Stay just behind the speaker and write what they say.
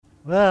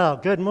Well,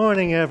 good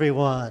morning,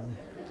 everyone.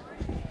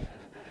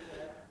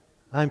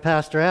 I'm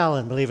Pastor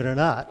Allen, believe it or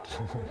not.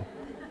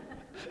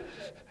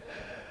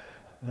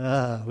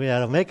 We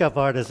had a makeup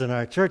artist in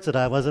our church that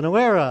I wasn't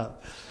aware of.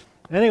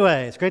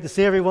 Anyway, it's great to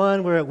see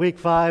everyone. We're at week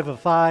 5 of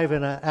 5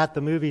 in At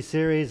the Movie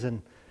series,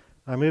 and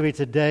our movie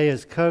today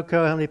is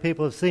Coco. How many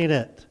people have seen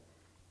it?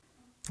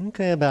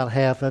 Okay, about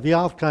half of you.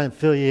 I'll kind of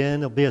fill you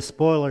in. There'll be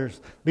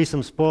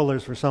some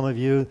spoilers for some of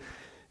you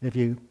if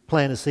you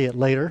plan to see it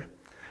later.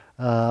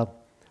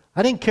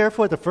 I didn't care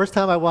for it the first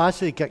time I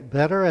watched it. It got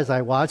better as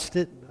I watched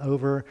it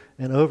over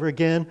and over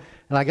again.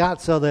 And I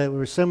got so that there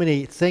were so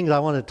many things I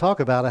wanted to talk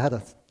about, I had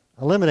to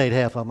eliminate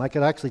half of them. I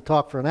could actually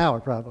talk for an hour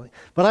probably.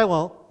 But I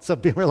won't, so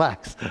be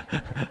relaxed.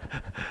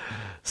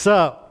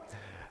 So,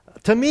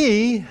 to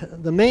me,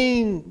 the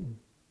main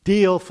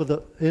deal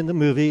in the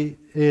movie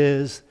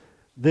is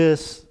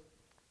this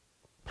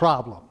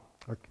problem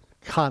or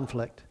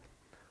conflict.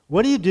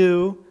 What do you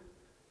do,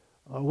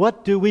 or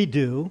what do we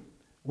do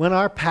when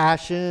our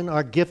passion,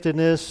 our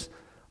giftedness,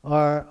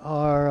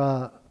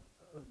 our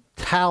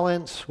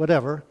talents,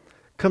 whatever,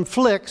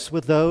 conflicts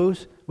with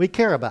those we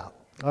care about,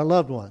 our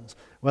loved ones,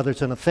 whether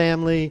it's in a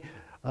family,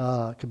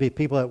 it could be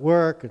people at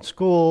work, at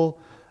school,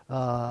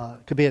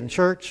 it could be in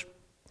church.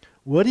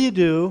 What do you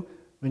do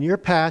when your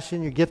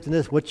passion, your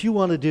giftedness, what you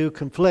want to do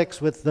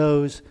conflicts with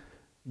those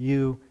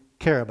you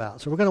care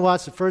about? So we're going to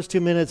watch the first 2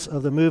 minutes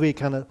of the movie,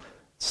 kind of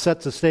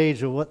set the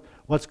stage of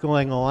what's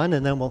going on,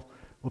 and then we'll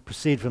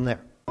proceed from there.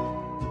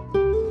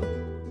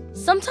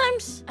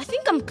 Sometimes I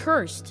think I'm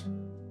cursed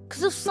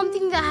because of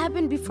something that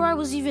happened before I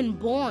was even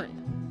born.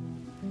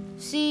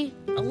 See,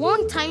 a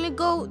long time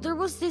ago, there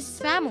was this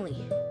family.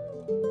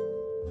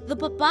 The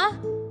papa,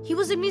 he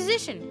was a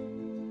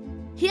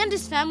musician. He and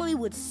his family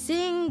would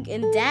sing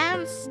and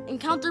dance and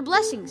count their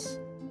blessings.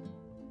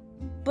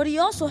 But he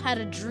also had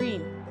a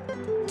dream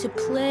to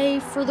play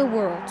for the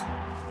world.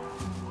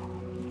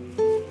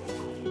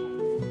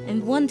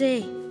 And one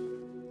day,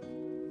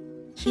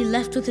 he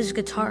left with his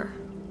guitar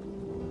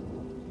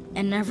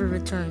and never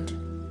returned.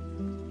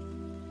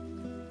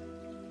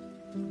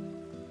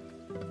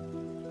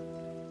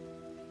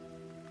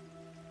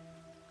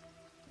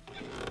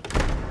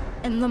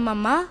 And the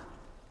mama,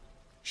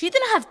 she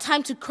didn't have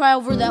time to cry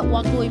over that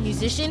walkaway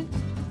musician.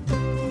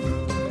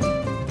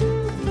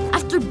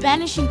 After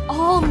banishing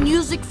all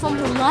music from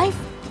her life,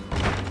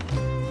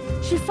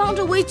 she found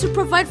a way to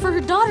provide for her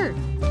daughter.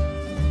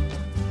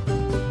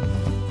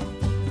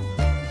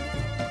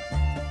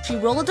 She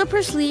rolled up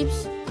her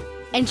sleeves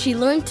and she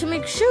learned to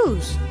make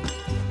shoes.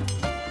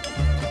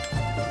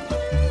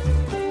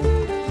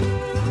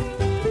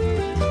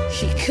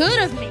 She could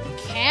have made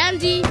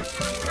candy,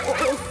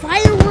 or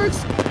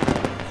fireworks,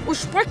 or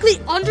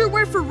sparkly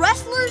underwear for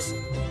wrestlers.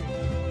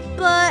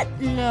 But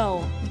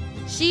no,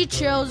 she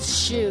chose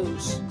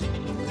shoes.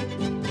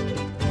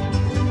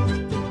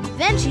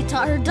 Then she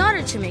taught her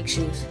daughter to make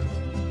shoes.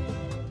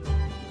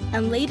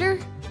 And later,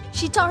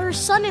 she taught her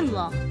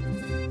son-in-law.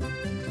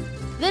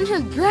 Then her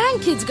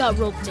grandkids got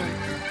roped in.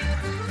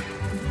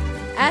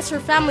 As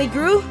her family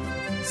grew,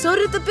 so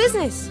did the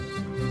business.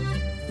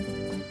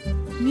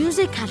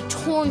 Music had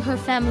torn her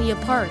family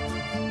apart,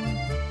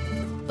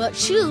 but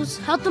shoes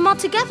held them all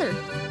together.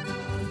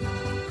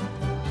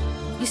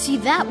 You see,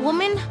 that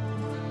woman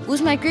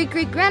was my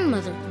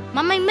great-great-grandmother,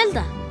 Mama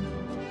Imelda.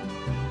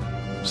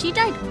 She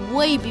died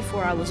way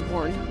before I was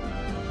born,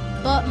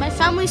 but my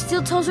family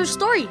still tells her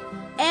story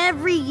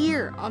every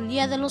year on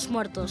Dia de los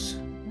Muertos,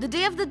 the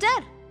Day of the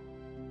Dead.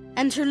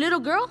 And her little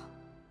girl,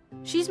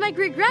 she's my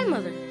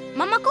great-grandmother,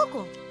 Mama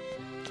Coco.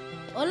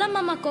 Hola,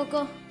 Mama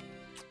Coco.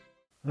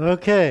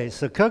 Okay,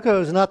 so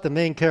Coco is not the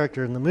main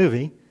character in the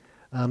movie.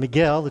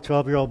 Miguel, the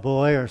 12-year-old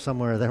boy, or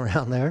somewhere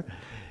around there,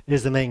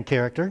 is the main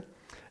character.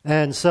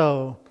 And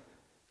so,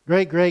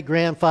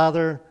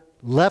 great-great-grandfather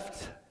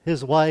left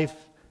his wife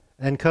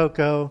and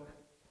Coco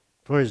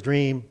for his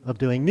dream of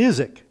doing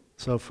music.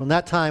 So from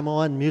that time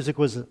on, music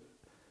was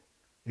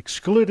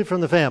excluded from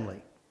the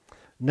family.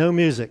 No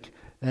music.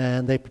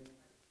 And they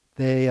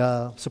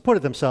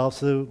supported themselves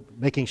through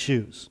making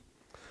shoes.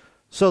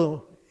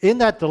 So in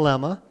that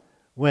dilemma,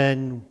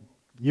 when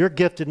your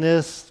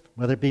giftedness,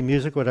 whether it be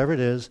music, whatever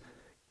it is,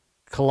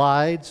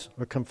 collides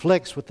or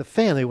conflicts with the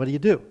family, what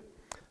do?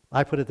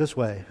 I put it this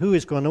way: who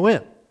is going to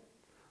win?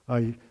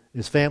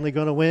 Is family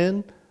going to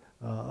win?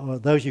 Or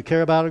those you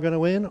care about are going to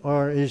win?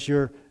 Or is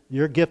your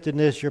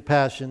giftedness, your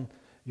passion,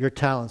 your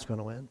talents going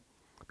to win?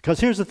 Because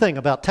here's the thing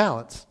about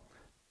talents.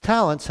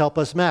 Talents help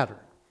us matter.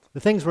 The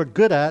things we're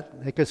good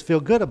at make us feel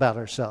good about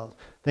ourselves.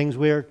 Things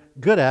we're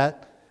good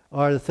at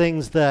are the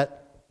things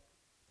that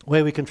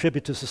way we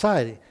contribute to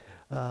society.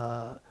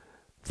 The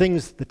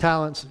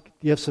talents,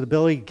 gifts, and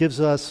ability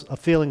gives us a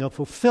feeling of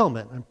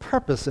fulfillment and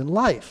purpose in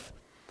life.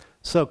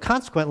 So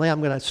consequently, I'm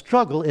going to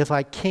struggle if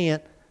I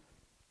can't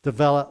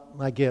develop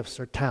my gifts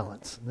or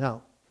talents.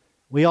 Now,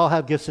 we all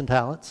have gifts and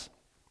talents.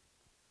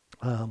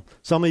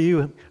 Some of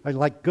you are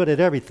like good at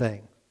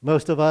everything.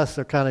 Most of us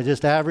are kind of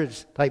just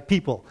average type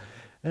people.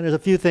 And there's a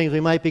few things we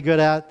might be good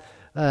at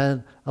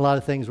and a lot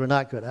of things we're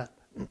not good at.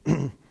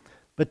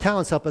 But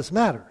talents help us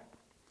matter.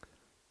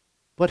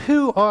 But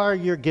who are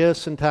your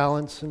gifts and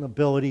talents and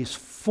abilities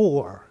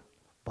for?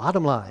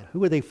 Bottom line,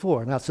 who are they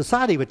for? Now,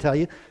 society would tell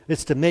you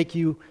it's to make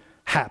you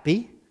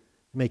happy,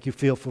 make you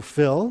feel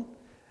fulfilled,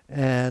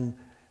 and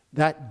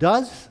that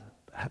does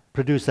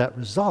produce that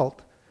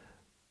result.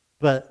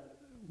 But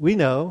we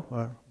know,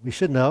 or we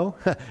should know,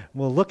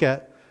 we'll look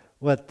at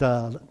what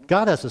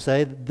God has to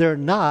say, they're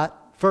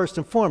not, first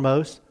and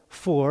foremost,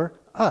 for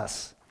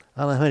us.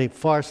 I don't know how many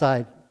far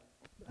side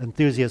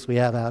enthusiasts we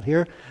have out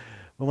here.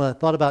 But when I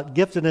thought about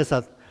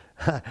giftedness,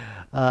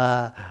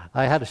 I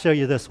had to show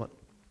you this one.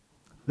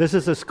 This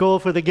is a school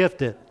for the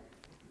gifted.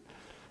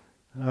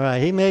 All right,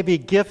 he may be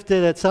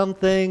gifted at some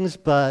things,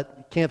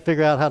 but can't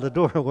figure out how the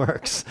door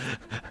works.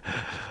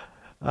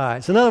 All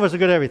right, so none of us are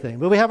good at everything.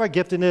 But we have our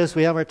giftedness,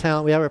 we have our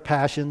talent, we have our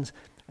passions,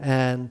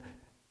 and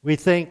we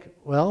think,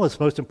 well, the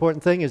most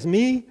important thing is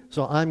me,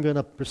 so I'm going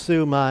to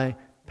pursue my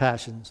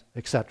passions,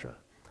 etc.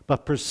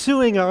 But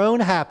pursuing our own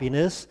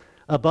happiness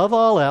above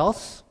all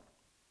else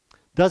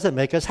doesn't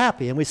make us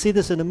happy. And we see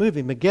this in the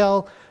movie.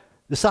 Miguel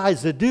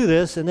decides to do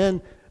this, and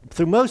then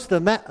through most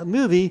of the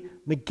movie,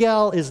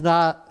 Miguel is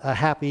not a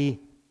happy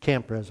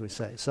camper, as we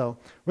say. So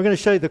we're going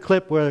to show you the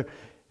clip where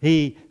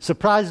he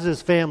surprises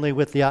his family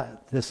with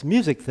this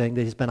music thing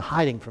that he's been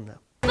hiding from them.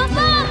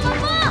 Mama!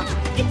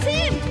 It's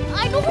him!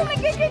 I know who my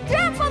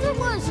great-great-grandfather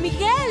was!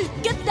 Miguel,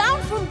 get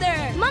down from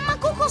there! Mama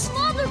Coco's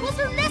father was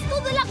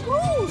Ernesto de la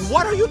Cruz!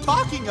 What are you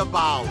talking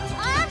about?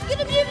 I'm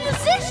gonna be a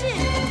musician!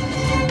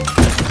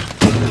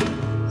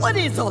 What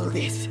is all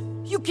this?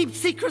 You keep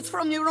secrets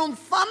from your own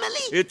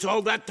family? It's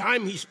all that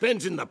time he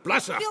spends in the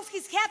plaza. Fills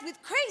his head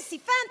with crazy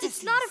fantasies.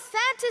 It's not a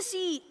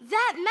fantasy.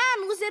 That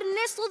man was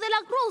Ernesto de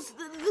la Cruz,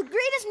 the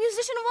greatest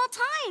musician of all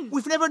time.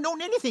 We've never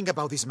known anything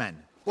about this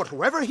man. But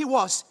whoever he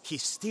was, he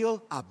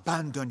still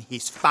abandoned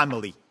his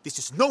family. This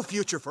is no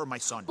future for my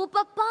son. But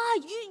Papa,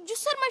 you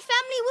said my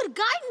family would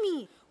guide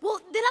me. Well,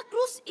 De La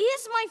Cruz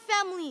is my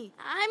family.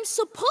 I'm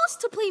supposed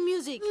to play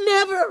music.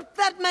 Never!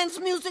 That man's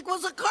music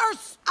was a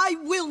curse. I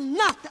will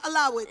not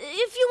allow it.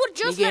 If you would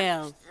just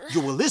Miguel.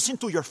 You will listen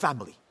to your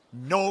family.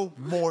 No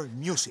more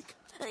music.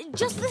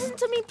 just listen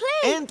to me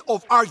play. End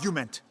of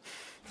argument.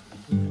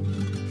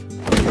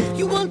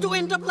 You want to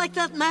end up like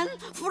that man?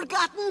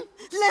 Forgotten?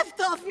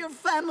 Left off your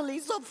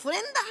family's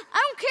ofrenda?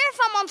 I don't care if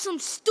I'm on some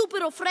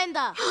stupid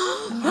ofrenda.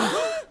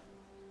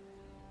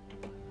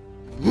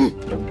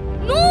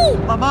 No!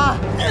 Mama!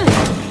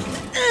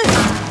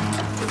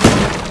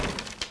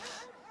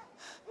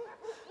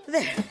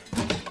 There.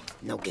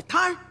 No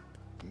guitar,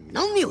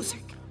 no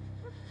music.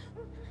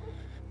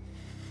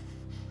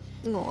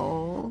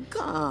 Oh,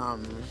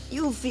 come.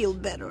 You'll feel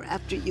better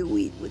after you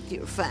eat with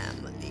your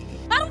family.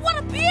 I don't want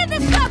to be in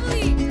this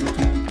family!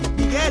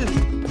 Miguel!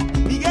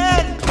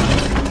 Miguel!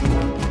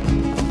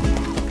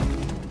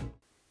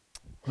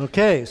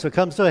 Okay, so it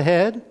comes to a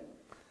head.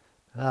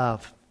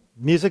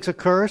 Music's a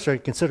curse, or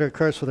considered a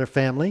curse for their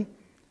family.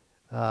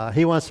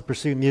 He wants to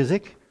pursue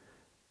music.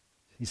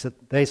 He said,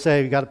 they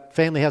say,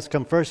 family has to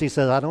come first. He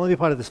says, I don't want to be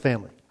part of this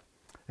family.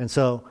 And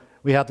so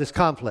we have this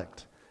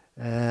conflict.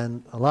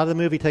 And a lot of the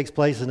movie takes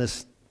place in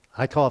this,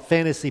 I call it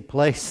fantasy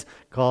place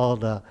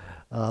called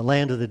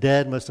Land of the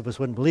Dead. Most of us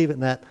wouldn't believe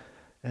in that.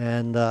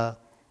 And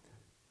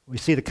we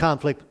see the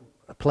conflict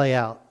play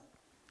out.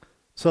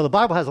 So the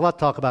Bible has a lot to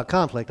talk about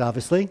conflict,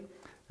 obviously.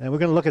 And we're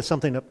going to look at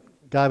something that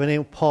a guy by the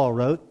name of Paul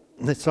wrote.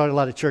 That started a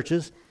lot of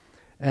churches.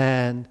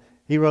 And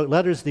he wrote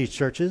letters to these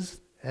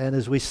churches. And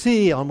as we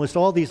see, almost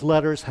all these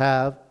letters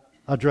have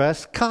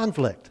addressed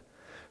conflict.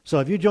 So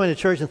if you join a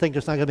church and think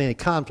there's not going to be any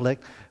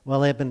conflict, well,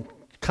 there have been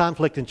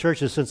conflict in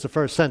churches since the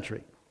first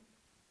century.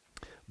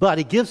 But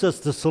he gives us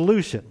the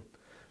solution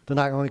to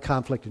not only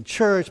conflict in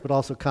church, but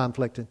also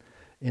conflict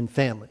in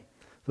family.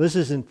 So this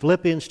is in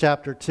Philippians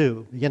chapter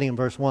 2, beginning in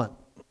verse 1.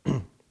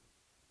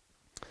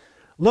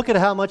 Look at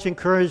how much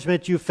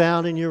encouragement you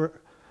found in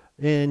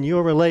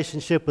your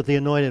relationship with the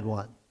Anointed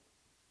One.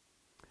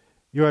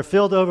 You are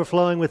filled to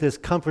overflowing with His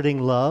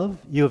comforting love.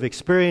 You have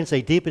experienced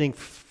a deepening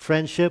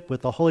friendship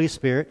with the Holy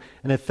Spirit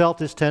and have felt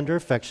His tender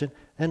affection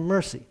and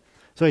mercy.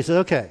 So he said,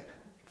 okay,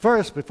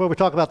 first, before we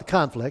talk about the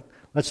conflict,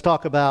 let's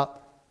talk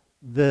about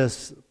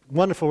this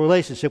wonderful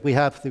relationship we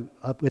have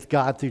with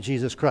God through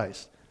Jesus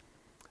Christ.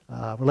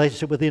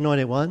 Relationship with the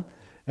Anointed One.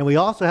 And we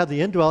also have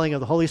the indwelling of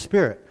the Holy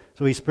Spirit.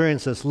 So we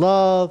experience this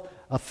love,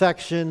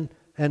 affection,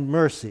 and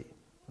mercy.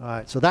 All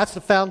right, so that's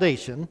the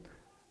foundation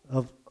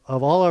of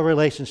all our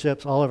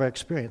relationships, all of our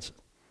experiences.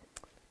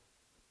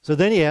 So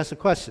then he asks a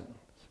question.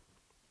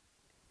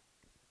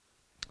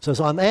 So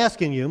I'm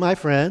asking you, my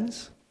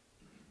friends,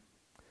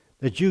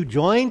 that you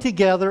join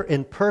together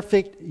in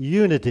perfect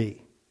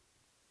unity,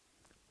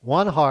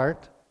 one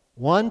heart,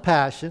 one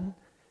passion,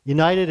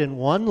 united in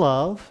one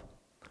love,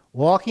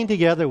 walking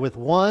together with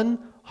one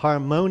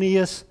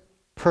harmonious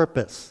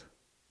purpose.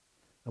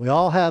 And we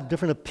all have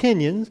different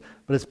opinions,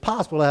 but it's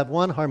possible to have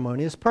one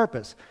harmonious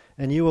purpose.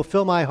 And you will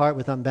fill my heart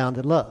with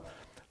unbounded love.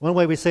 One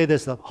way we say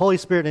this, the Holy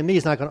Spirit in me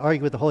is not going to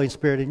argue with the Holy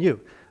Spirit in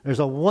you. There's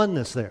a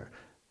oneness there.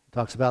 It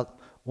talks about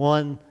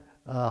one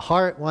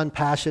heart, one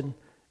passion,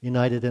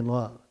 united in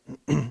love.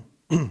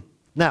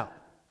 Now,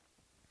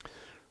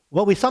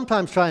 what we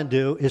sometimes try and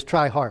do is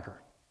try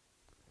harder.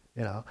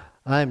 You know,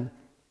 I'm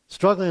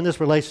struggling in this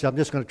relationship, I'm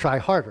just going to try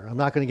harder. I'm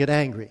not going to get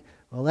angry.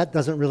 Well, that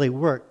doesn't really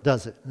work,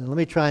 does it? And let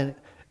me try and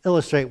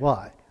illustrate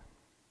why.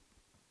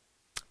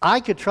 I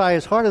could try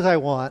as hard as I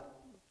want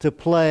to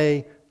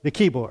play the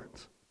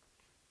keyboards.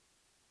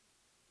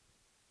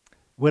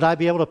 Would I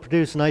be able to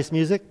produce nice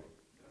music?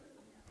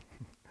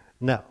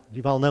 No.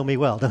 You all know me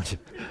well, don't you?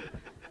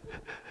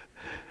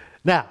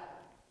 Now,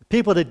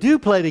 people that do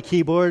play the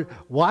keyboard,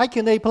 why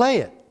can they play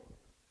it?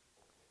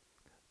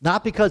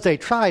 Not because they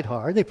tried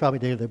hard, they probably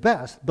did their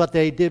best, but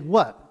they did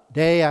what?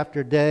 Day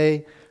after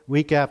day,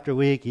 week after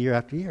week, year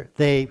after year.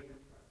 They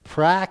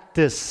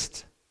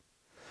practiced.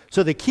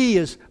 So the key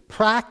is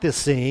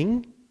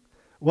practicing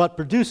what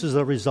produces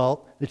the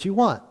result that you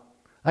want.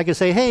 I could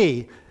say,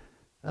 hey,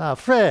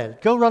 Fred,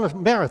 go run a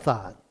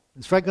marathon.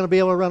 Is Fred going to be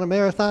able to run a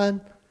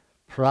marathon?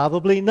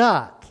 Probably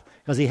not,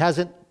 because he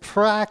hasn't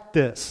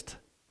practiced.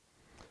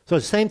 So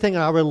it's the same thing in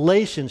our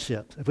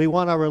relationships. If we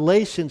want our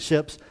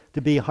relationships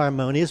to be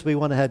harmonious, we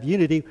want to have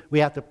unity, we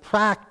have to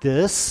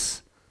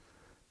practice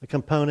the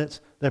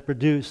components that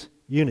produce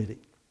unity.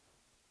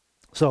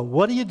 So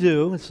what do you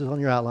do? This is on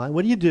your outline.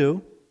 What do you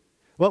do?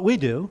 What we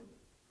do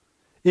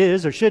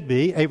is, or should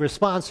be, a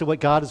response to what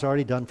God has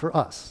already done for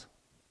us.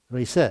 What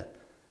he said.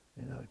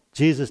 You know,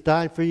 Jesus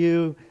died for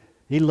you.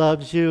 He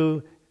loves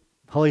you.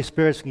 Holy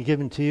Spirit's been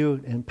given to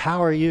you,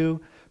 empower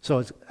you. So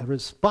it's a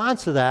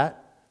response to that.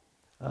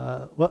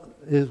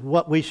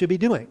 What we should be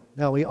doing.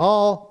 Now, we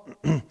all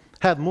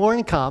have more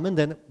in common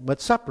than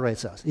what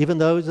separates us, even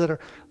those that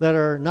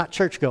are not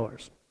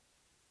churchgoers.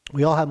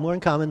 We all have more in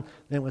common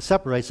than what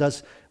separates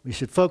us. We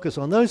should focus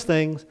on those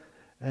things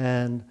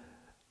and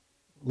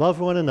love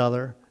one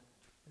another,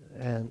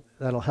 and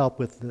that'll help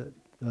with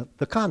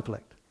the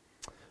conflict.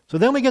 So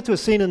then we get to a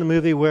scene in the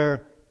movie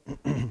where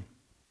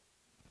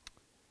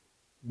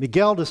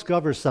Miguel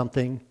discovers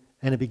something,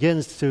 and it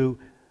begins to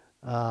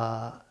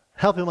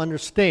help him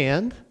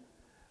understand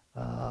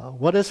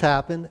what has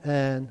happened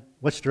and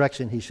which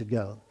direction he should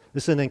go.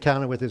 This is an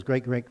encounter with his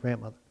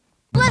great-great-grandmother.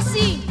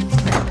 Blessing!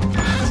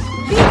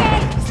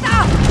 Miguel,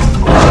 stop!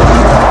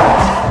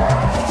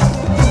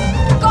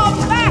 Go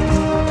back!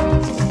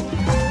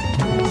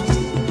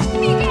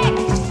 Miguel!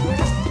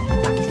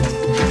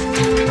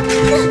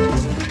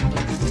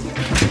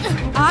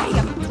 I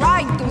am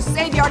trying to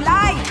save your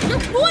life! You're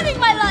ruining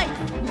my life!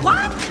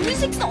 What?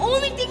 Music's the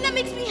only thing that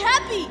makes me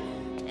happy.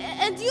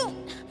 And you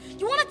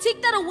want to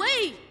take that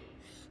away.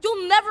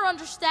 You'll never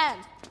understand.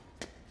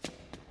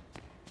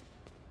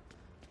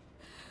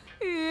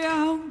 Y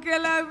aunque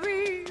la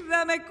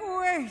vida me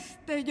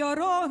cueste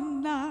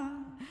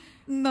llorona,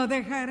 no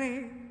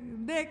dejaré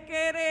de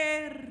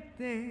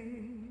quererte.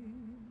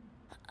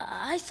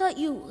 I thought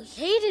you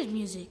hated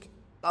music.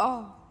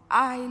 Oh,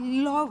 I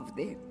loved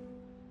it.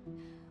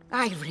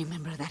 I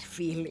remember that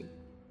feeling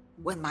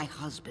when my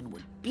husband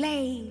would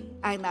play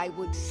and I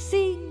would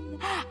sing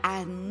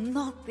and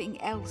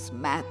nothing else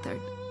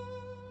mattered.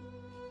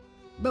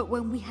 But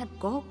when we had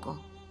Coco,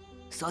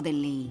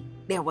 suddenly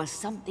there was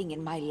something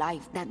in my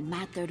life that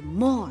mattered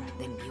more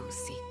than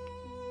music.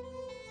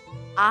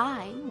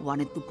 I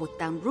wanted to put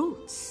down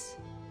roots.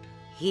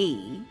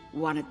 He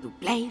wanted to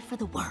play for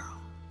the world.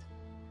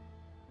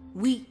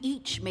 We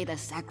each made a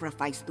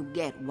sacrifice to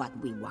get what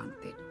we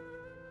wanted.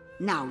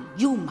 Now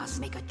you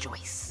must make a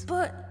choice.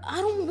 But I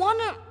don't want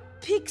to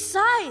pick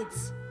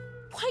sides.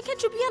 Why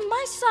can't you be on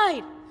my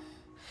side?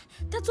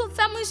 That's what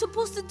family's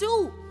supposed to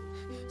do.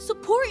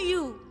 Support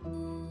you.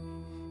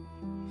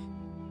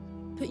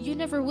 But you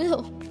never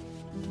will.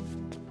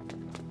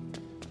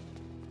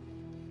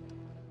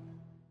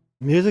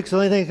 Music's the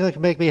only thing that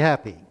can make me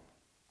happy.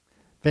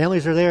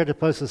 Families are there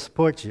supposed to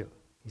support you.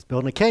 He's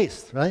building a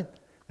case, right?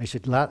 I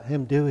should let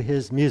him do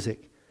his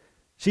music.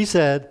 She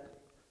said,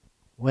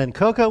 when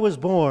Coco was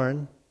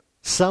born,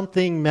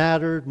 something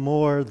mattered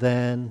more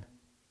than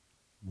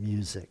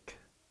music.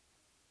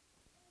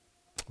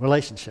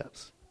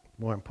 Relationships,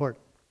 more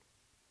important.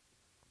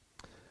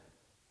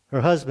 Her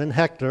husband,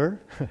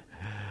 Hector,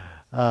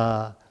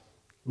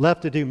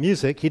 left to do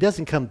music. He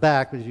doesn't come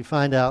back, but as you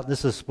find out, this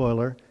is a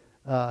spoiler,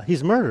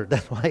 he's murdered.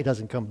 That's why he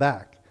doesn't come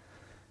back.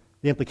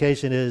 The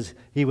implication is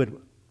he would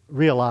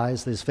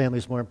realize that his family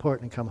is more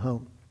important and come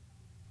home.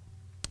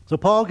 So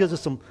Paul gives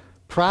us some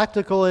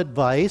practical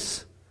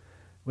advice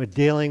with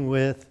dealing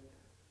with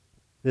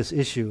this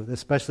issue,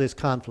 especially this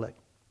conflict.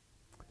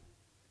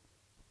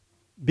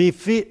 Be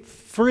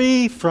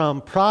free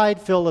from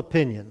pride-filled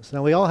opinions.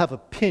 Now, we all have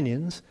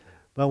opinions,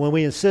 but when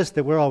we insist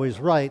that we're always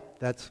right,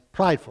 that's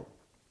prideful.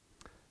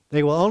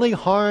 They will only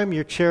harm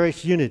your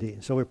cherished unity.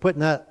 So we're putting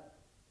that,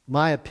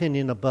 my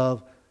opinion,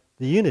 above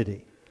the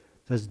unity.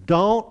 It says,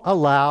 don't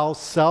allow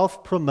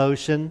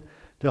self-promotion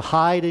to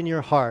hide in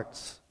your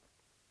hearts.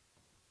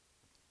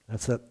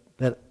 That's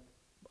that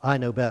I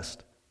know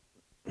best.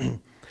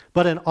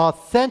 But an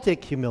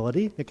authentic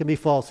humility, it can be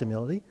false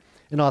humility,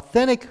 in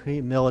authentic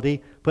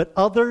humility, put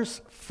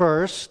others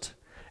first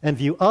and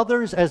view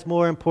others as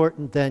more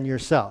important than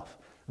yourself.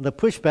 And the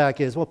pushback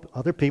is, well,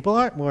 other people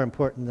aren't more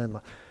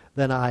important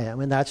than I am,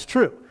 and that's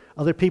true.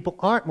 Other people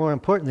aren't more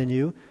important than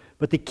you.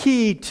 But the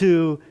key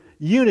to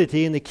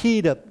unity and the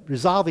key to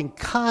resolving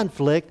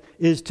conflict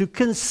is to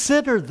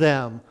consider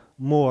them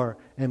more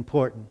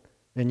important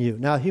than you.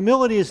 Now,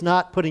 humility is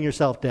not putting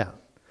yourself down.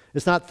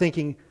 It's not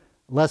thinking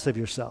less of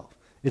yourself.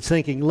 It's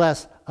thinking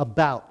less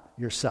about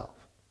yourself.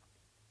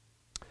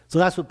 So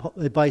that's what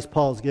advice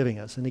Paul's giving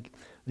us. And the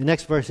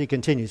next verse he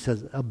continues,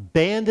 says,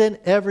 abandon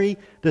every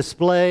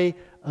display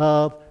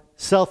of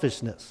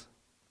selfishness.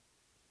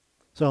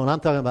 So when I'm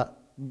talking about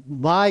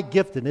my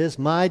giftedness,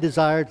 my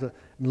desire to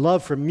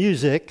love for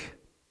music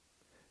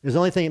is the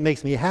only thing that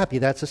makes me happy.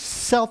 That's a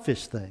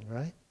selfish thing,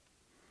 right?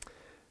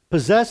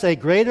 Possess a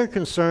greater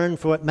concern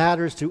for what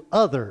matters to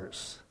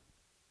others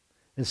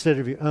instead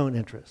of your own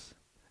interests.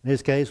 In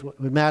his case, what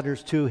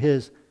matters to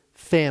his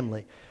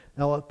family.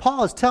 Now, what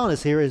Paul is telling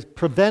us here is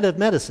preventive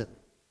medicine.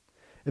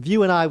 If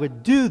you and I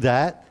would do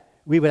that,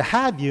 we would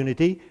have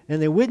unity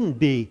and there wouldn't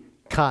be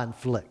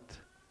conflict.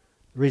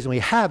 The reason we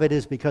have it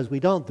is because we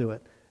don't do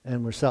it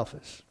and we're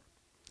selfish.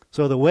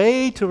 So the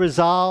way to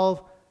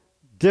resolve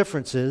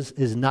differences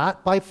is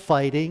not by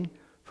fighting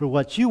for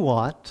what you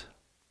want,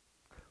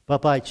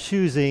 but by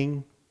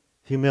choosing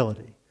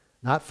humility.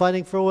 Not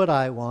fighting for what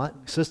I want,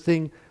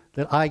 insisting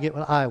that I get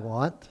what I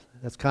want.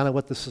 That's kind of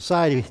what the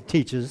society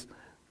teaches.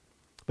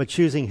 But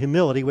choosing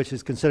humility, which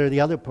is consider the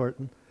other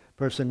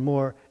person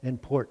more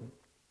important.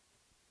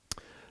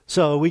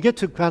 So we get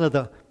to kind of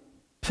the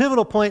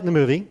pivotal point in the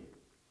movie,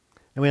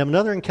 and we have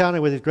another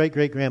encounter with his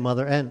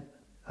great-great-grandmother and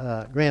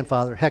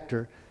grandfather,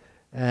 Hector,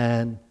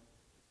 and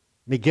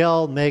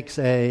Miguel makes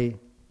a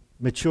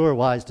mature,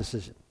 wise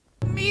decision.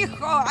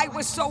 Mijo, I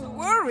was so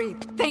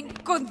worried.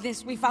 Thank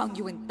goodness we found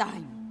you in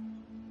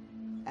time.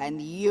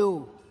 And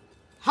you,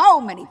 how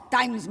many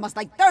times must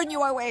I turn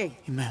you away?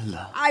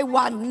 Imelda. I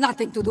want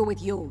nothing to do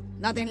with you.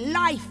 Not in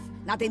life,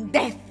 not in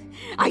death.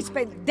 I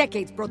spent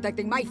decades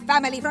protecting my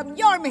family from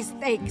your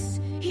mistakes.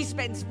 He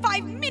spends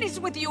 5 minutes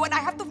with you and I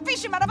have to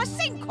fish him out of a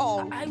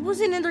sinkhole. I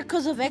wasn't in there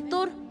because of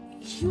Hector.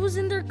 He was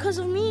in there because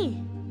of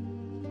me.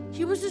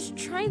 He was just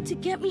trying to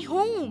get me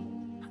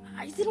home.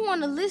 I didn't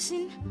want to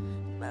listen,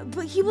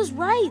 but he was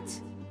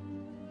right.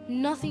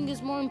 Nothing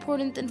is more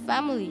important than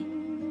family.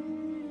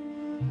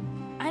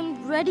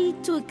 I'm ready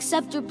to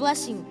accept your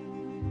blessing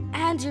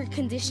and your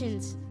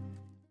conditions.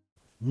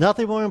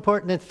 Nothing more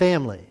important than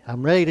family.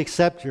 I'm ready to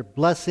accept your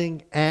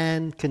blessing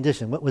and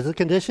condition. What was the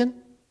condition?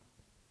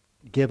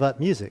 Give up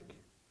music.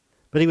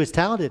 But he was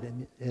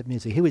talented at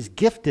music. He was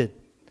gifted.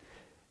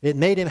 It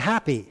made him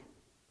happy.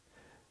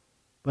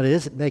 But it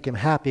doesn't make him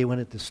happy when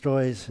it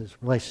destroys his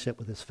relationship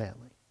with his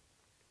family.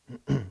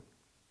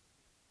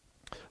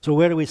 So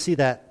where do we see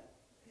that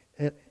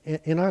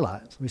in our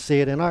lives? We see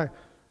it in our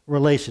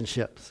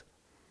relationships.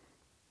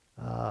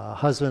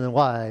 Husband and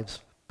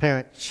wives,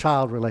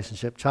 parent-child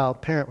relationship,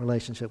 child-parent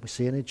relationship. We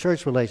see it in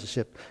church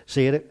relationship.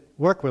 See it at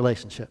work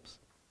relationships.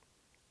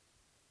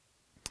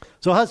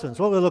 So husbands,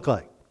 what would it look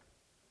like?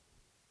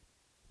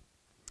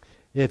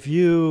 If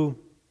you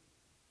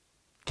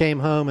came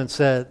home and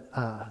said,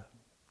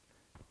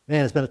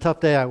 man, it's been a tough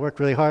day, I worked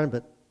really hard,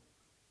 but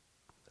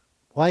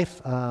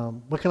wife,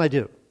 what can I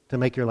do to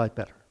make your life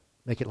better,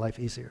 make your life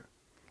easier?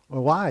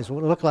 Or wives, what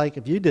would it look like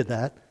if you did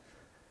that?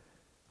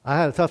 I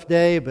had a tough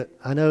day, but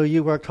I know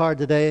you worked hard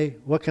today.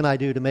 What can I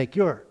do to make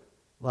your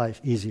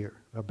life easier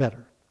or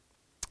better?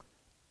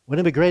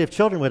 Wouldn't it be great if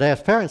children would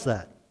ask parents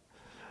that?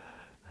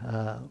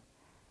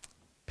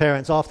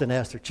 Parents often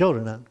ask their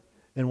children that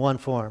in one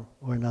form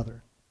or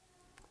another.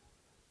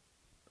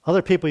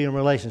 Other people in a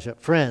relationship,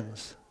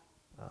 friends,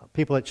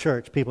 people at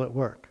church, people at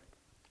work.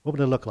 What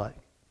would it look like?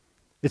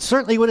 It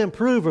certainly would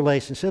improve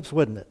relationships,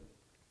 wouldn't it?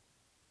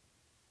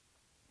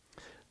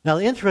 Now,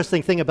 the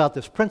interesting thing about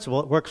this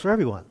principle, it works for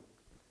everyone.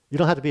 You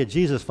don't have to be a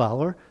Jesus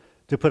follower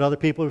to put other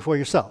people before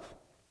yourself.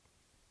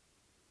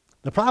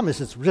 The problem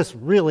is it's just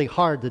really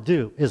hard to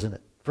do, isn't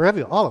it? For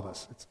all of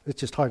us, it's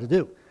just hard to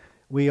do.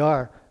 We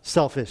are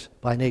selfish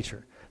by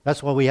nature.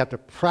 That's why we have to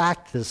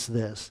practice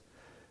this,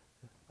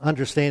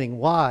 understanding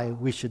why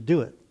we should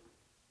do it.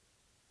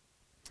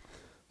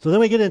 So then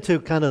we get into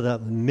kind of the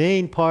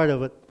main part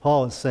of what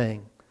Paul is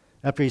saying.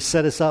 After he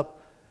set us up,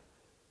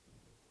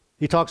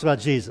 he talks about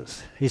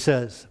Jesus. He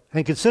says,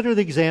 and consider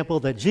the example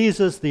that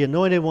Jesus, the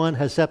Anointed One,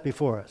 has set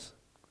before us.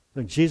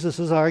 So Jesus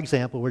is our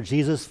example. We're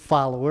Jesus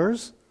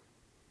followers.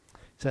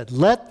 He said,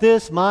 let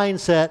this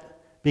mindset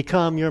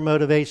become your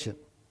motivation.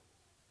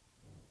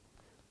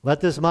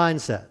 Let this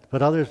mindset,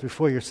 put others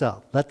before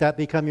yourself. Let that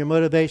become your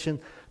motivation.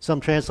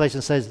 Some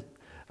translation says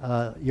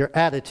your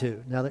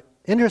attitude. Now, the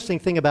interesting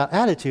thing about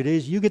attitude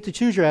is you get to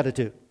choose your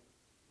attitude.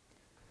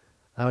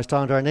 I was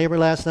talking to our neighbor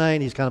last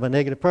night. He's kind of a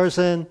negative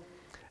person.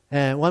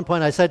 And at one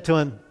point I said to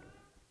him,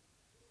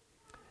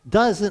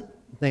 his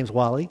name's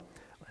Wally,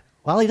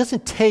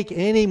 doesn't take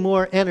any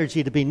more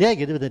energy to be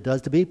negative than it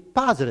does to be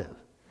positive.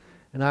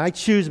 And I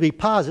choose to be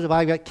positive.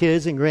 I've got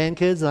kids and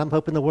grandkids, and I'm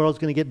hoping the world's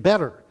going to get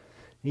better.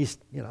 He's,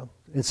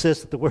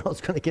 insists that the world's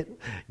going to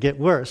get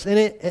worse. And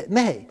it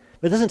may,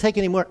 but it doesn't take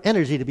any more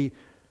energy to be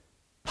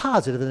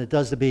positive than it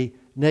does to be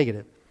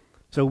negative.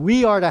 So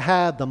we are to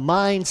have the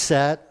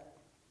mindset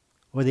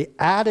or the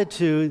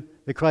attitude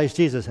that Christ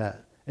Jesus had.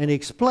 And he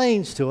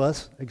explains to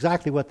us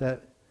exactly what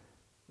that,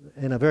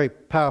 in a very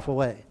powerful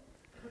way.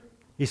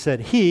 He said,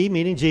 he,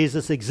 meaning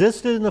Jesus,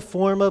 existed in the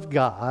form of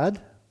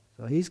God,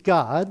 so he's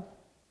God,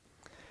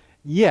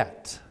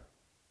 yet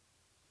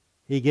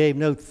he gave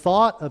no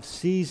thought of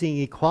seizing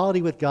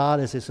equality with God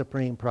as his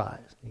supreme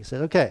prize. He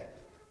said, okay,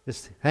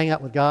 just hang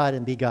out with God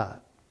and be God.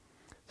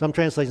 Some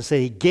translations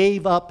say he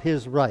gave up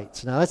his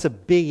rights. Now that's a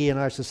biggie in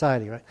our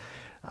society, right?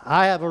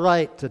 I have a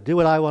right to do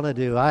what I want to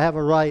do. I have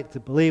a right to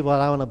believe what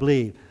I want to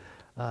believe.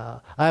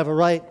 I have a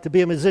right to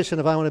be a musician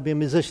if I want to be a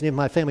musician, if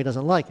my family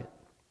doesn't like it.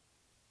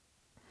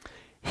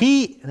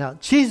 Now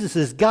Jesus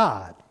is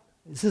God.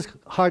 This is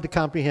hard to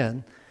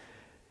comprehend.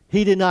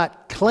 He did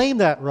not claim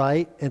that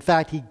right. In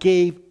fact, he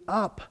gave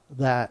up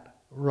that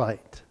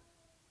right.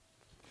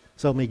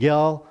 So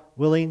Miguel,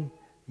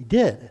 he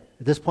did.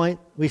 At this point,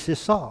 we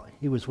just saw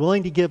he was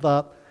willing to give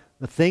up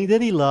the thing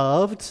that he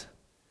loved,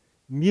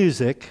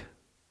 music,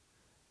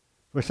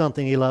 for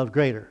something he loved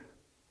greater,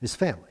 his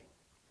family.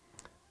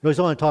 He goes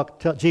on to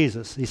tell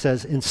Jesus. He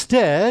says,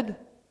 instead,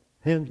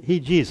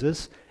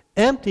 Jesus,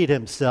 emptied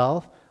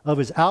himself of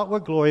his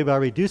outward glory by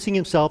reducing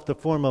himself to the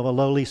form of a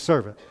lowly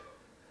servant.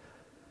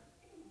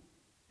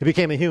 He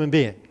became a human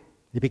being.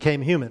 He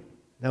became human.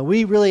 Now,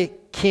 we really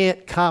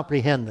can't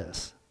comprehend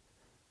this.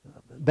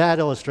 Bad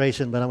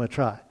illustration, but I'm going to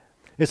try.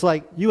 It's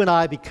like you and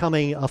I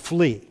becoming a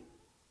flea.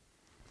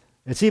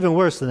 It's even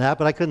worse than that,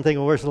 but I couldn't think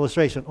of a worse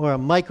illustration. Or a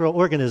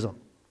microorganism.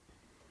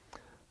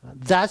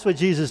 That's what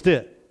Jesus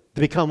did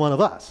to become one of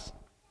us.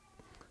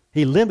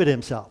 He limited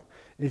himself.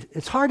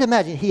 It's hard to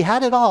imagine. He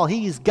had it all.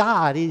 He's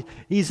God.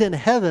 He's in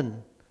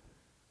heaven.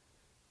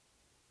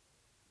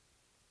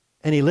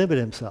 And he limited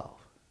himself.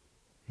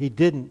 He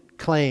didn't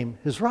claim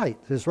his right.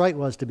 His right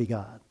was to be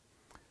God.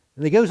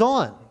 And he goes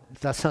on. If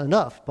that's not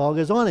enough, Paul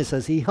goes on and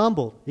says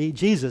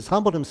Jesus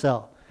humbled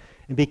himself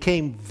and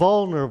became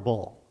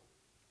vulnerable.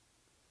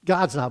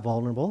 God's not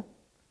vulnerable.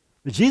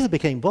 But Jesus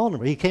became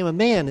vulnerable. He became a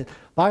man. The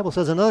Bible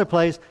says in another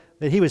place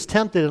that he was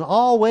tempted in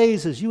all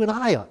ways as you and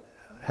I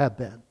have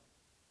been.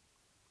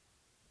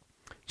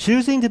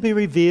 Choosing to be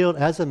revealed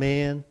as a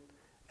man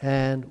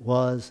and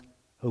was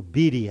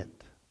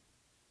obedient.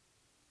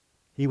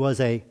 He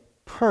was a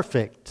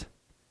perfect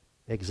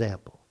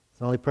example. It's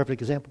the only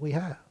perfect example we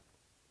have.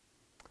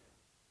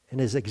 And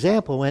his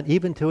example went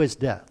even to his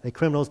death, a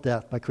criminal's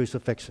death by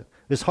crucifixion.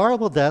 This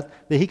horrible death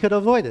that he could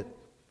have avoided.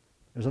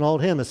 There's an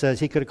old hymn that says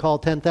he could have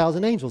called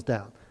 10,000 angels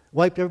down,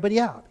 wiped everybody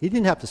out. He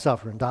didn't have to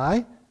suffer and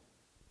die.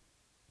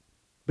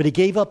 But he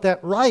gave up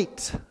that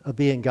right of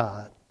being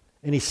God.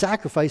 And he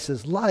sacrificed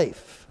his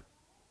life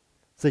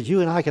so that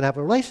you and I could have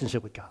a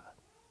relationship with God.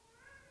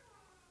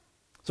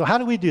 So how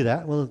do we do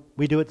that? Well,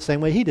 we do it the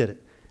same way he did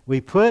it.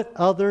 We put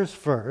others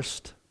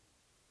first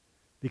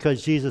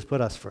because Jesus put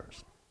us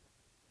first.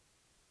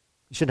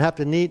 We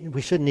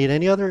shouldn't need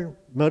any other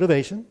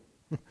motivation.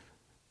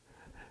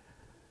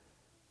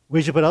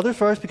 We should put others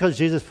first because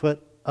Jesus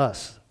put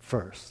us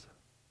first.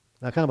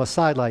 Now, kind of a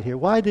sidelight here.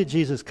 Why did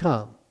Jesus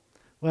come?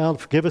 Well,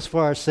 forgive us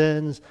for our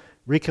sins,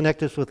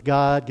 reconnect us with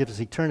God, give us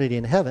eternity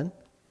in heaven.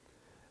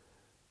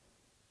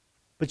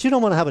 But you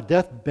don't want to have a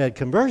deathbed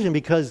conversion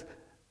because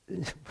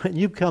when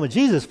you become a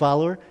Jesus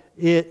follower,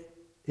 it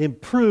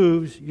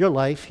improves your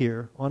life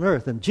here on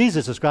earth. And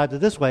Jesus described it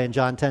this way in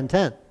John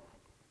 10:10.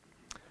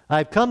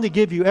 I've come to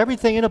give you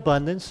everything in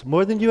abundance,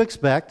 more than you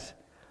expect,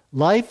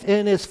 life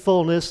in its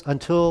fullness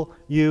until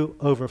you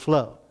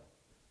overflow.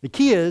 The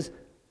key is,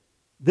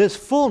 this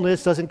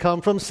fullness doesn't come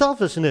from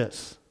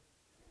selfishness.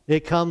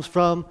 It comes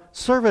from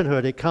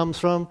servanthood. It comes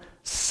from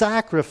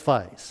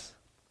sacrifice.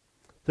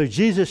 So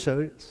Jesus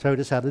showed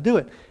us how to do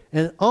it.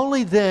 And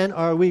only then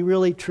are we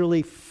really,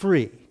 truly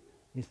free.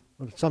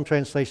 Some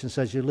translation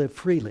says you live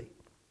freely.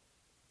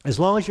 As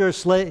long as you're a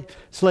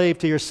slave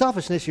to your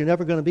selfishness, you're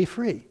never going to be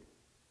free.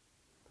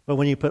 But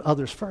when you put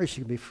others first,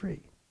 you can be free.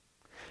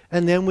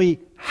 And then we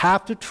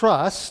have to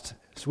trust,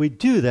 as we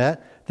do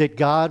that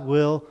God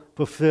will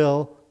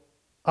fulfill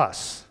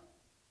us.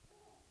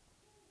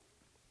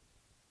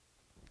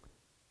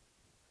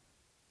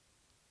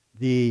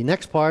 The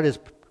next part is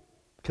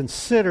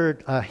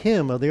considered a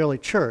hymn of the early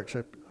church,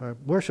 a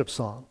worship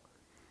song.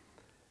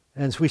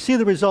 And so we see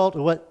the result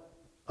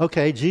of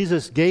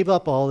Jesus gave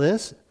up all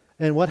this,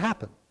 and what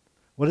happened?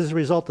 What is the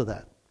result of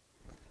that?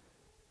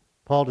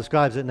 Paul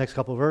describes it in the next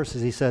couple of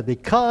verses. He said,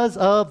 because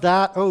of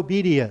that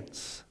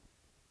obedience,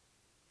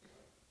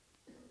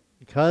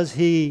 because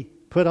he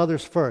put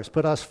others first,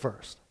 put us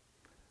first,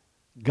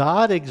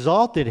 God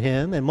exalted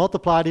him and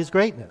multiplied his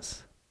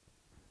greatness.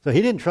 So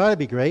he didn't try to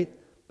be great,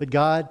 but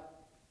God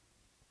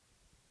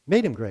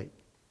made him great.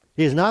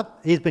 He's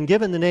been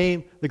given the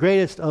name, the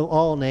greatest of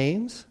all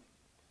names.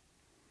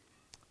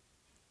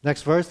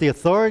 Next verse, the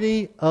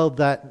authority of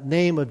that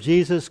name of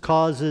Jesus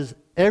causes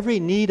every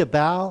knee to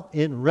bow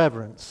in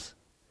reverence.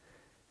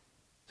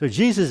 So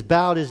Jesus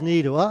bowed his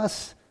knee to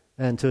us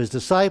and to his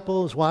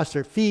disciples, washed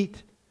their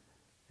feet.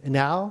 And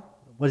now,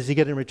 what does he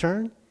get in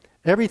return?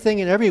 Everything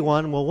and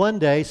everyone will one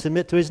day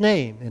submit to his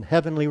name in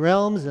heavenly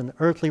realms, in the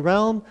earthly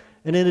realm,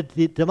 and in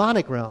the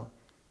demonic realm.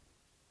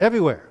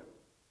 everywhere.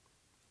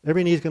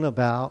 Every knee is going to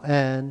bow,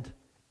 and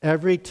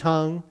every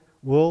tongue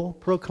will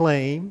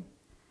proclaim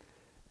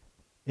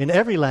in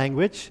every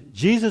language,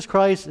 Jesus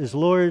Christ is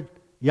Lord,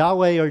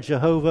 Yahweh or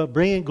Jehovah,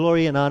 bringing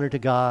glory and honor to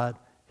God,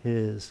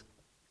 his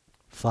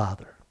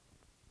Father.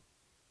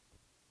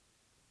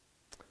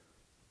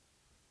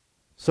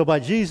 So by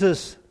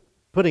Jesus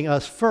putting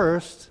us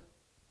first,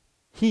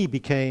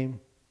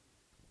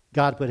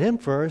 God put him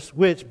first,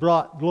 which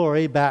brought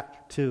glory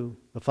back to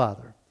the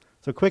Father.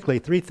 So quickly,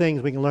 3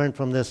 things we can learn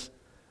from this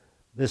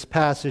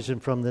passage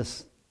and from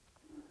this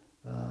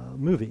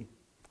movie.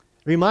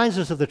 It reminds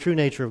us of the true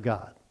nature of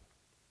God.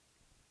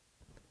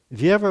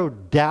 If you ever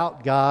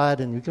doubt God,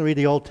 and you can read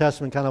the Old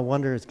Testament and kind of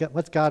wonder,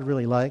 what's God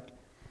really like?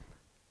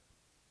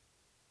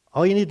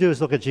 All you need to do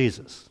is look at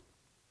Jesus.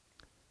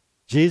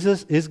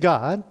 Jesus is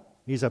God.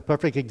 He's a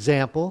perfect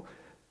example.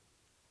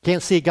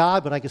 Can't see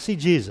God, but I can see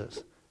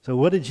Jesus. So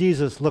what did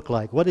Jesus look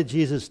like? What did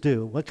Jesus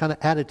do? What kind of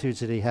attitudes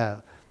did he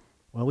have?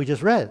 Well, we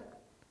just read.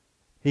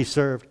 He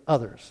served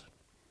others.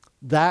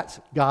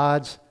 That's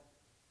God's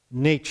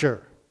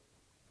nature,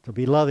 to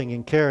be loving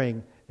and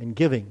caring and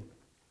giving.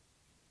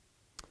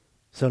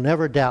 So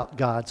never doubt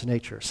God's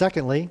nature.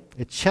 Secondly,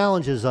 it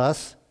challenges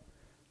us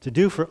to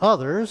do for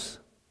others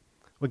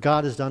what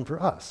God has done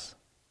for us.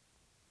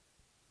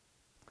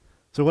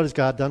 So what has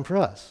God done for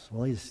us?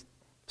 Well, he's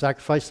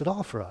sacrificed it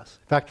all for us.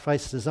 He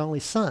sacrificed his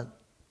only son.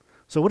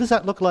 So what does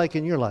that look like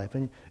in your life,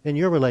 in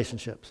your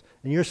relationships,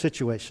 in your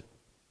situation?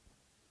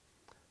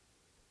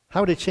 How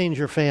would it change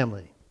your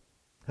family?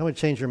 How would it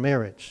change your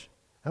marriage?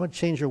 How would it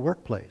change your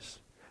workplace?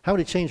 How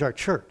would it change our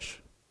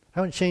church?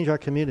 How would it change our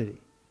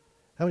community?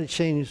 How would it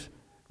change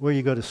where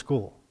you go to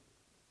school?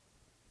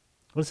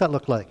 What does that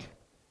look like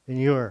in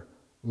your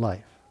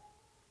life?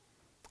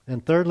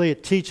 And thirdly,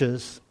 it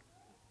teaches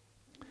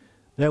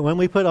that when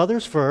we put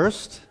others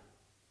first,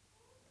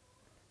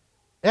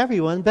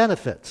 everyone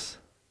benefits.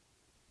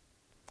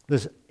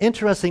 There's an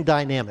interesting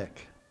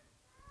dynamic.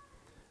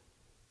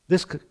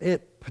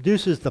 It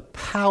produces the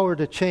power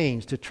to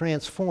change, to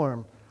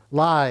transform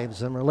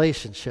lives and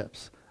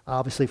relationships,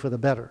 obviously for the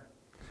better.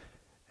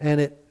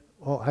 And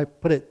I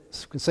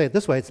can say it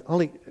this way,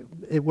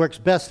 it works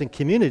best in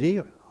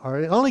community, or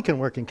it only can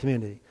work in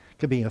community. It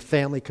could be a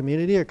family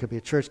community, or it could be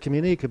a church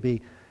community, it could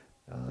be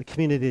a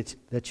community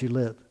that you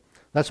live.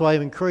 That's why I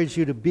encourage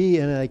you to be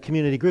in a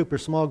community group or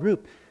small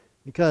group,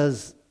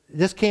 because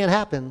this can't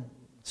happen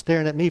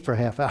staring at me for a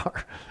half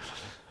hour.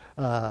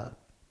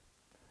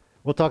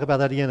 We'll talk about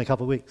that again in a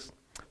couple of weeks.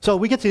 So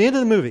we get to the end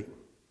of the movie,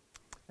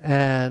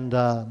 and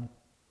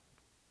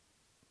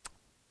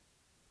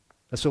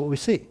that's what we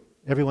see.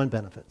 Everyone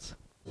benefits.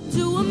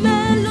 To a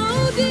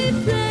melody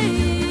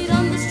played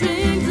on the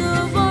strings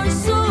of our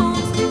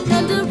souls,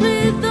 and a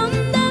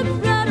rhythm that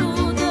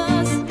rattled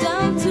us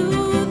down to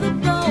the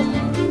bone.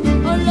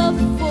 Our love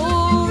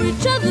for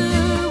each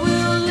other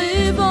will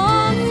live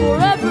on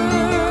forever.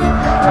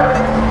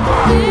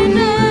 In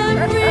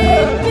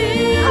every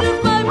beat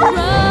of my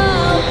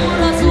proud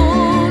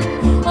corazón,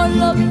 our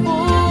love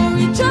for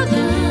each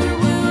other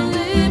will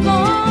live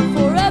on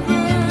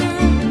forever.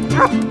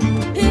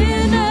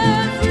 In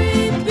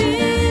every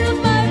beat of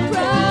my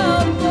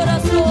proud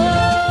corazón.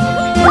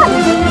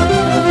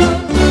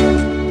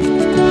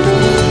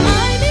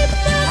 Ay, mi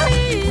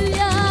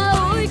familia,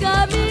 oiga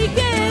mi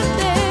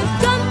gente,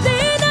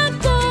 canten a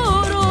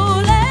coro,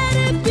 let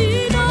it be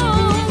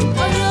known.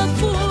 Our love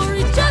for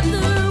each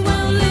other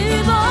will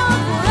live on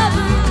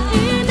forever.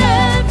 In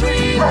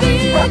every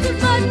beat of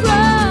my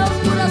proud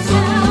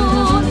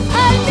corazón.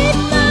 Ay, mi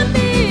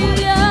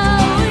familia,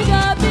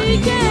 oiga mi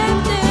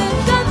gente,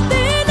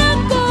 canten a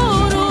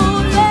coro,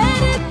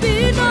 let it be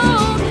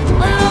known.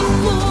 Our love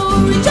for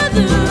each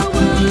other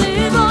will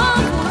live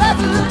on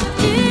forever.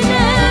 In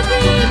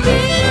every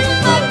beat of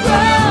my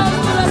proud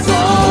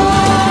corazón.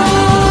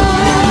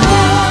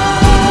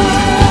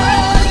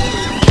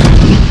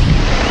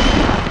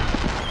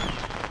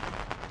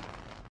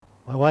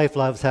 My wife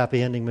loves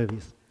happy ending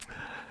movies.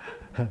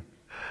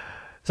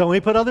 So when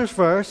we put others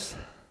first,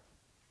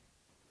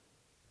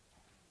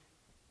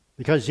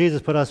 because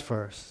Jesus put us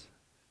first,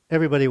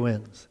 everybody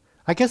wins.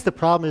 I guess the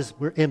problem is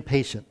we're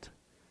impatient.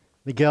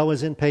 Miguel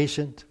was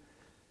impatient.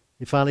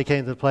 He finally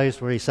came to the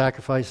place where he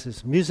sacrificed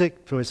his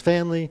music to his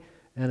family,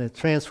 and it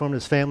transformed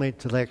his family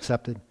until they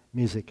accepted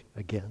music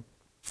again.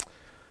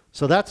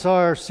 So that's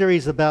our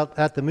series about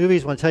At the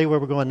Movies. I want to tell you where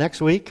we're going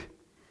next week.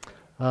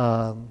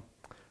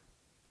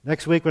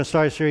 Next week we're going to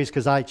start a series,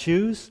 Because I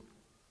Choose.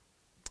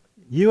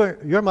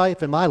 Your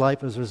life and my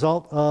life is a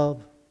result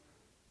of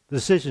the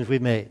decisions we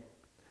made.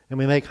 And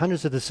we make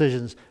hundreds of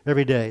decisions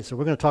every day. So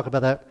we're going to talk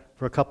about that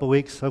for a couple of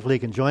weeks. Hopefully you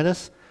can join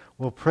us.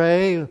 We'll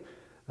pray.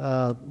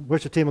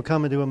 Worship team will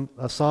come and do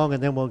a song,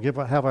 and then we'll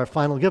have our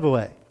final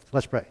giveaway. So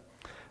let's pray.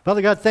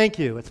 Father God, thank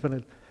you. It's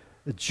been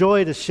a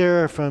joy to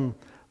share from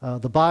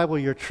the Bible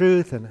your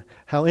truth, and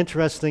how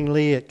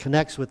interestingly it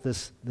connects with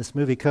this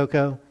movie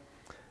Coco.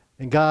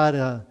 And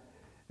God,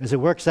 as it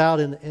works out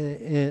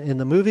in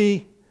the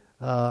movie,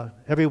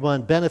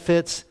 everyone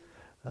benefits.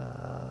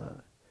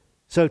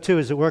 So too,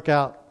 as it work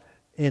out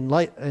in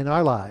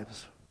our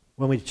lives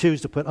when we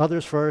choose to put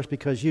others first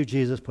because you,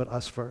 Jesus, put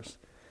us first.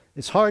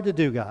 It's hard to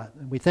do, God,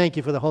 and we thank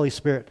you for the Holy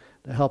Spirit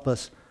to help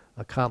us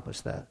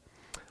accomplish that.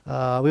 We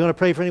want to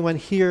pray for anyone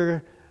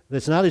here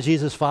that's not a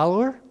Jesus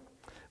follower,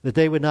 that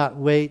they would not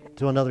wait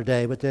till another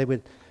day, but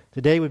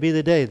today would be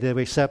the day that they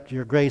would accept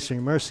your grace and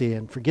your mercy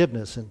and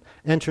forgiveness and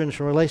enter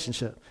into a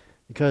relationship,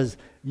 because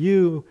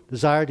you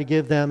desire to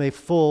give them a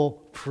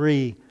full,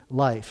 free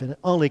life, and it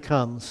only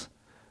comes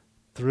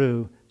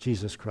through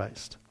Jesus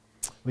Christ.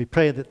 We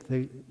pray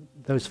that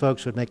those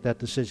folks would make that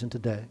decision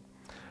today.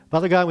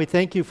 Father God, we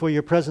thank you for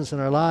your presence in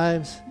our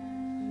lives.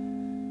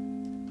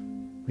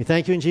 We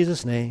thank you in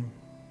Jesus' name.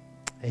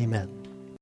 Amen.